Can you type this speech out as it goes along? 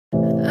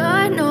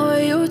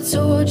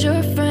told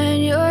your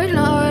friend you're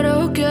not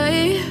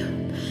okay,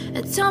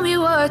 and tell me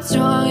what's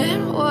wrong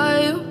and why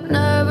you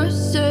never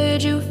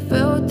said you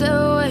felt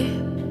that way.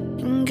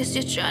 And guess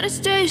you're trying to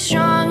stay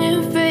strong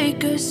and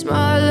fake a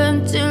smile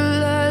until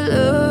I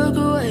look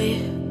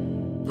away.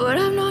 But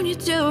I've known you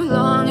too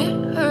long,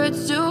 it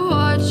hurts to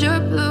watch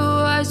your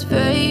blue eyes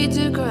fade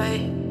to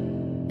gray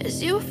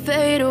as you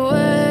fade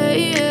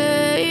away,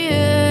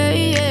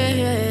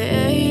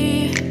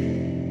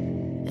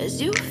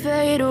 as you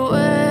fade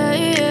away.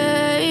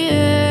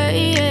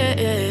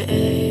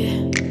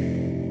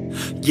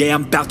 Yeah,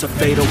 I'm about to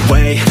fade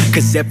away,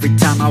 cause every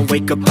time I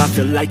wake up I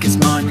feel like it's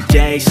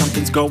Monday.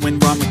 Something's going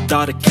wrong with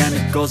all the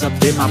chemicals up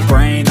in my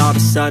brain. All of a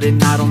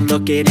sudden I don't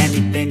look at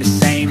anything the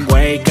same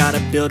way.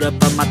 Gotta build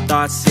up of my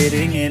thoughts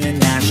sitting in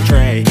an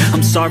ashtray.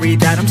 I'm sorry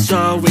that I'm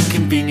so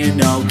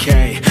inconvenient,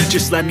 okay.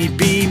 Just let me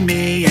be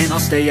me and I'll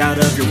stay out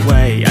of your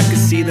way. I can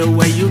see the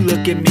way you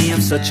look at me,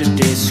 I'm such a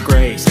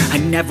disgrace. I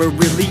never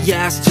really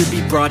asked to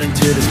be brought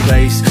into this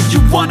place. You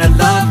wanna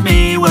love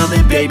me? Well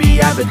then baby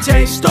I have a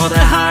taste. All the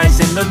highs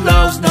and the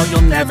lows, no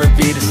you'll never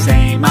be the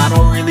same. I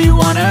don't really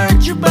wanna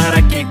hurt you but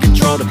I can't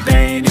control the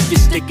pain. If you're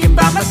sticking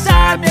by my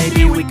side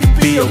maybe we could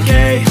be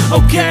okay.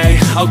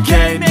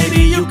 Okay,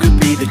 maybe you could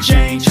be the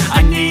change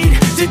I need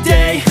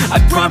today. I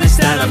promise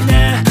that I've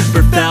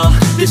never felt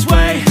this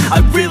way. I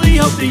really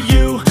hope that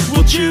you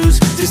will choose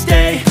to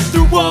stay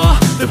through all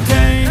the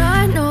pain.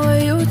 I know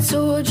you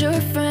told your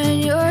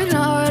friend you're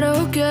not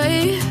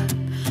okay,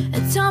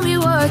 and tell me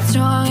what's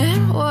wrong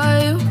and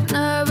why you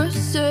never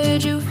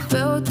said you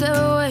felt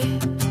that way.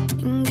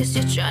 And guess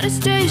you're trying to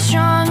stay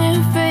strong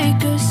and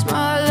fake a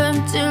smile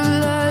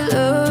until I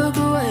look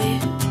away.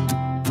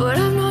 But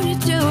I've known you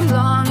too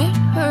long, it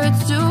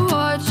hurts to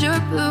watch your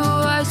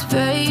blue eyes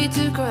fade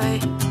to gray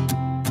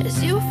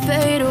as you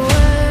fade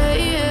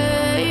away,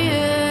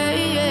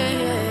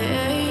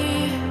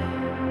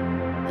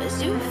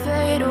 as you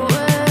fade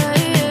away,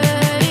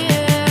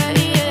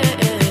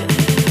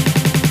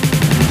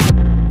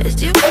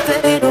 as you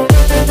fade away.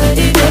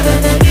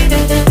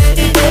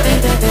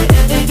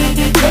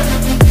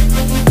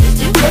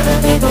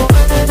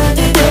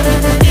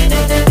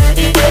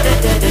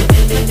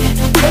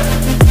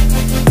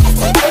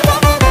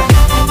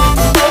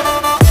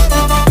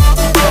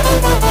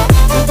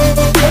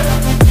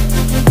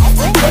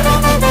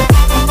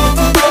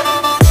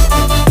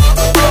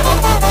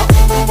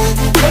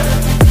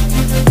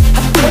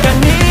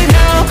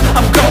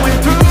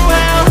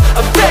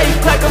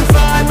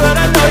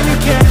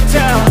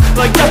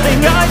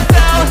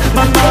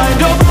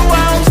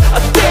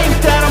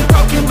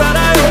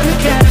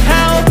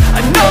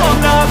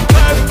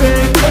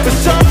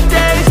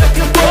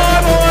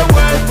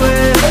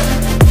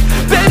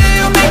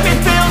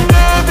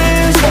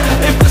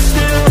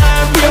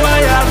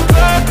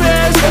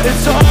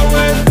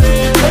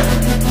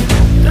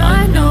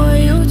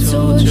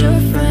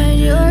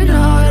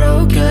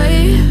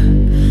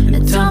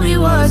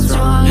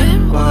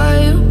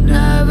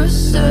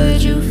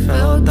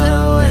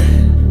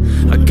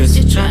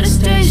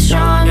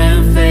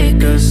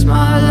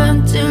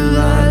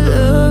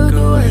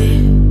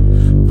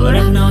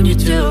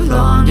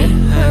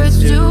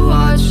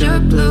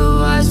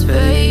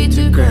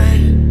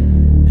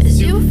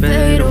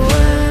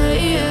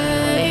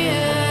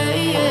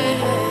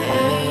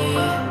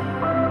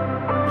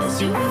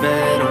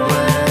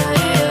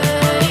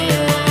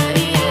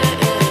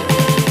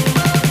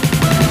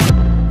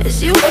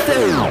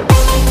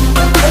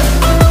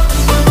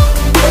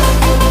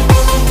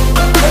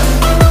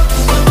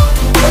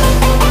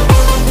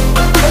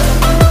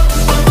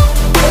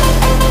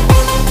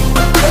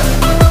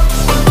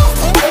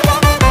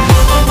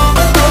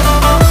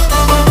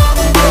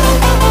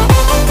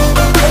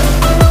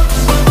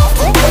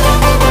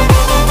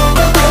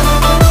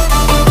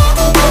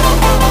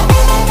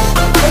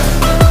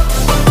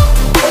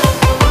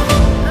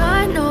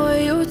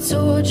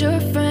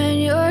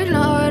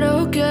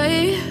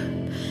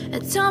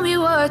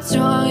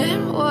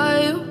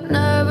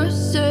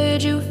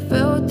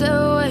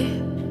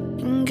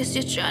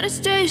 Trying to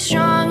stay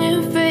strong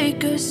and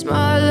fake a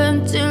smile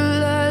until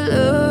I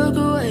look